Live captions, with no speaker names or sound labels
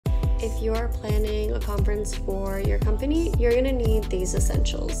If you're planning a conference for your company, you're gonna need these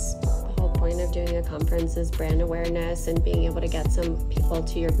essentials. The whole point of doing a conference is brand awareness and being able to get some people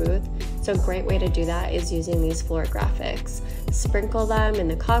to your booth. So a great way to do that is using these floor graphics. Sprinkle them in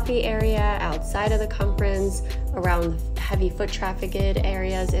the coffee area, outside of the conference, around heavy foot trafficked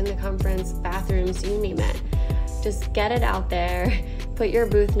areas in the conference, bathrooms, you name it. Just get it out there, put your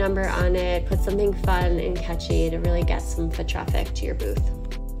booth number on it, put something fun and catchy to really get some foot traffic to your booth.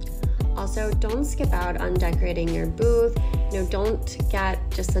 Also, don't skip out on decorating your booth. Don't get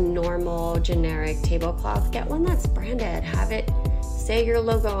just a normal generic tablecloth. Get one that's branded. Have it say your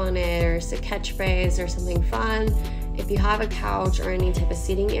logo on it or it's a catchphrase or something fun. If you have a couch or any type of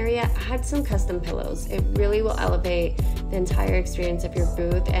seating area, add some custom pillows. It really will elevate the entire experience of your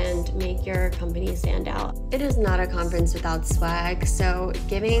booth and make your company stand out. It is not a conference without swag, so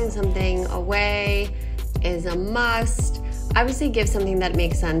giving something away is a must. Obviously give something that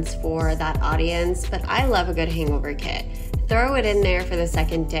makes sense for that audience, but I love a good hangover kit. Throw it in there for the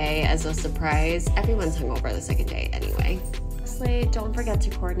second day as a surprise. Everyone's hungover the second day anyway. Lastly, don't forget to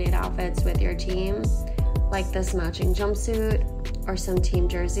coordinate outfits with your team, like this matching jumpsuit or some team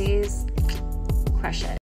jerseys. Crush it.